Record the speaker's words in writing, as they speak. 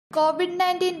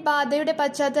COVID-19 ബാധയുടെ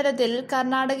പശ്ചാത്തലത്തിൽ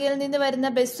കർണാടകയിൽ നിന്ന് വരുന്ന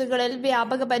ബസ്സുകളിൽ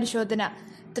വ്യാപക പരിശോധന.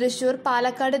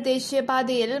 തൃശൂർ-പാലക്കാട്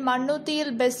ദേശീയപാതയിൽ മണ്ണുത്തിയിൽ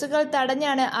ബസ്സുകൾ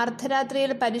തടഞ്ഞാണ്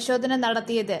അർധരാത്രിയിൽ പരിശോധന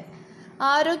നടത്തിയത്.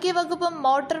 ആരോഗ്യവകുപ്പും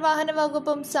മോട്ടോർ വാഹന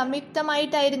വകുപ്പും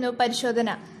സംയുക്തമായിട്ടായിരുന്നു പരിശോധന.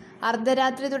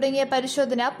 അർധരാത്രി തുടങ്ങിയ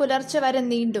പരിശോധന പുലർച്ചെ വരെ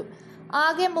നീണ്ടു.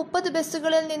 ആകെ 30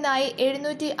 ബസ്സുകളിൽ നിന്നായി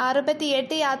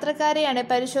 768 യാത്രക്കാരെയാണ്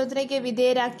പരിശോധനയ്ക്ക്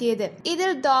വിധേയരാക്കിയത്.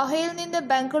 ഇതിൽ ദോഹയിൽ നിന്ന്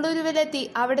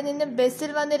ബംഗളൂരുവിലെത്തി അവിടെ നിന്ന്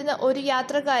ബസ്സിൽ വന്നിരുന്ന ഒരു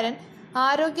യാത്രക്കാരൻ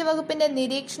ആരോഗ്യവകുപ്പിന്റെ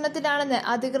നിരീക്ഷണത്തിലാണെന്ന്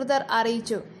അധികൃതർ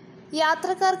അറിയിച്ചു.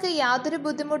 യാത്രക്കാർക്ക് യാതൊരു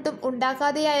ബുദ്ധിമുട്ടും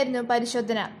ഉണ്ടാക്കാതെയായിരുന്നു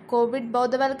പരിശോധന. കോവിഡ്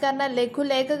ബോധവൽക്കരണ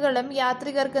ലഘുലേഖകളും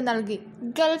യാത്രികർക്ക് നൽകി.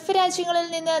 ഗൾഫ്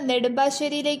രാജ്യങ്ങളിൽ നിന്ന്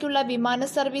നെടുമ്പാശ്ശേരിയിലേക്കുള്ള വിമാന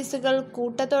സർവീസുകൾ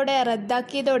കൂട്ടത്തോടെ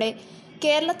റദ്ദാക്കിയതോടെ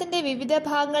കേരളത്തിന്റെ വിവിധ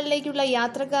ഭാഗങ്ങളിലേക്കുള്ള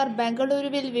യാത്രക്കാർ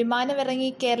ബംഗളൂരുവിൽ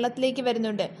വിമാനമിറങ്ങി കേരളത്തിലേക്ക്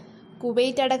വരുന്നുണ്ട്.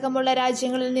 കുവൈറ്റ് അടക്കമുള്ള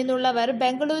രാജ്യങ്ങളിൽ നിന്നുള്ളവർ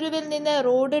ബംഗളൂരുവിൽ നിന്ന്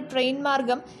റോഡ്, ട്രെയിൻ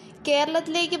മാർഗം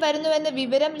കേരളത്തിലേക്ക് വരുന്നുവെന്ന്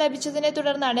വിവരം ലഭിച്ചതിനെ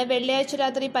തുടർന്നാണ് വെള്ളിയാഴ്ച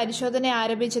രാത്രി പരിശോധന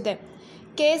ആരംഭിച്ചത്.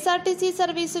 KSRTC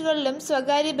സർവീസുകളിലും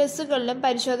സ്വകാര്യ ബസ്സുകളിലും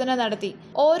പരിശോധന നടത്തി.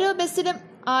 ഓരോ ബസ്സിലും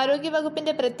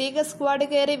ആരോഗ്യവകുപ്പിന്റെ പ്രത്യേക സ്ക്വാഡ്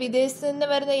കയറി വിദേശത്ത് നിന്ന്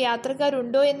വരുന്ന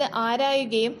യാത്രക്കാരുണ്ടോ എന്ന്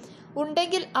ആരായുകയും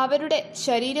ഉണ്ടെങ്കിൽ അവരുടെ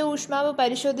ശരീര ഊഷ്മാവ്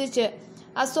പരിശോധിച്ച്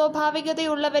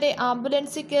അസ്വാഭാവികതയുള്ളവരെ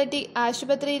ആംബുലൻസിൽ കയറ്റി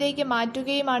ആശുപത്രിയിലേക്ക്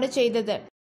മാറ്റുകയുമാണ് ചെയ്തത്.